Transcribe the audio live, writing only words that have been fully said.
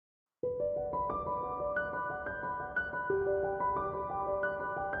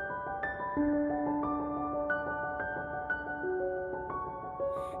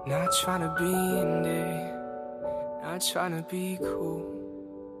Not trying to be in there, not trying to be cool,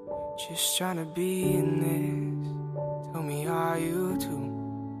 just trying to be in this. Tell me, are you too?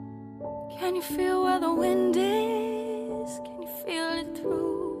 Can you feel where the wind is? Can you feel it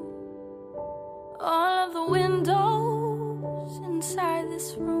through all of the windows inside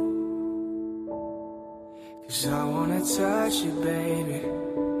this room? 'Cause I wanna touch you, baby,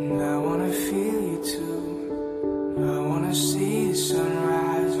 and I wanna feel you too. I wanna see the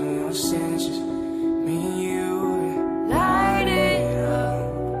sunrise on your senses, me and you. Light it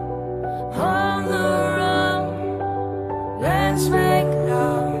up on the run. Let's make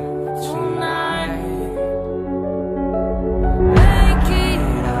love tonight. Make it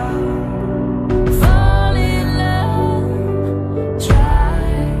up, fall in love, try.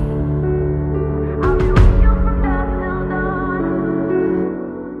 I'll be with you from dusk till dawn.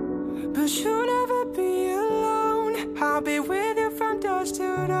 But you'll never be alone. I'll be with you from dusk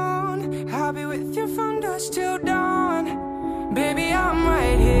till dawn. I'll be with you from dusk till dawn. Baby, I'm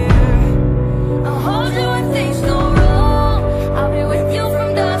right here. I'll hold you when things go wrong. I'll be with you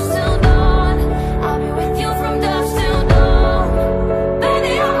from dusk till dawn. I'll be with you from dusk till dawn.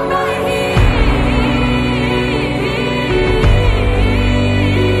 Baby, I'm right here.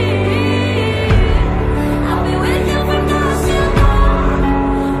 I'll be with you from dusk till dawn.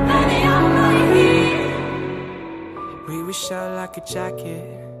 Baby, I'm right here. We were shut like a jacket,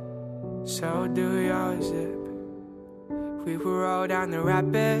 so do your zip. We will roll down the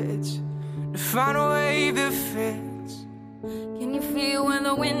rapids to find a wave that fits. Can you feel where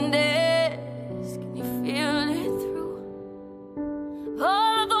the wind is? Can you feel it through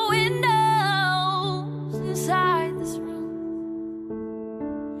all of the windows inside this room?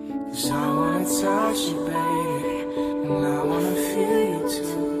 'Cause I wanna touch you, baby, and I wanna feel you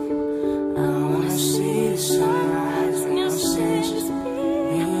too. I wanna see the sunrise when your senses,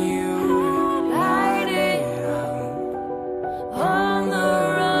 me and you. Light it up on the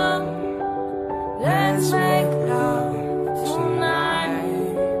run. Let's make love tonight.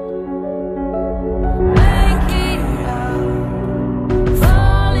 Make it up,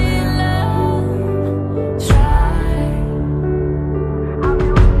 fall in love, try. I'll be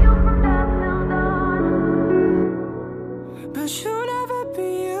with you from dusk till dawn. But you'll never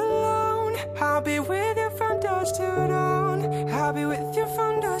be alone. I'll be with you from dusk till dawn. I'll be with you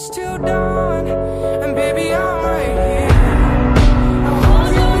from dusk till dawn. And baby, I'm right here. I'll hold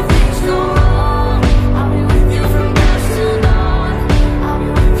you when things go wrong. I'll be with you from dusk till dawn. I'll be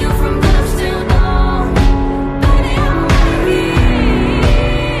with you from dusk till dawn. Baby, I'm right here.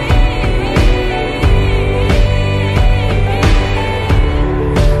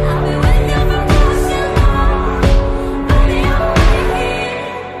 I'll be with you from dusk till dawn. Baby, I'm right here.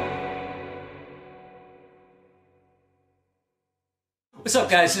 What's up,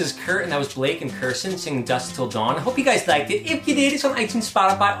 guys? This is Kurt, and that was Blake and Kirsten singing Dusk Till Dawn. I hope you guys liked it. If you did, it's on iTunes,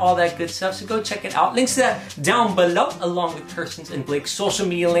 Spotify, all that good stuff, so go check it out. Links to that down below, along with Kirsten's and Blake's social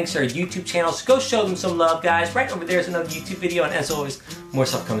media links, our YouTube channels. Go show them some love, guys. Right over there is another YouTube video, and as always, more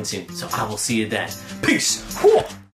stuff coming soon. So I will see you then. Peace! Whew.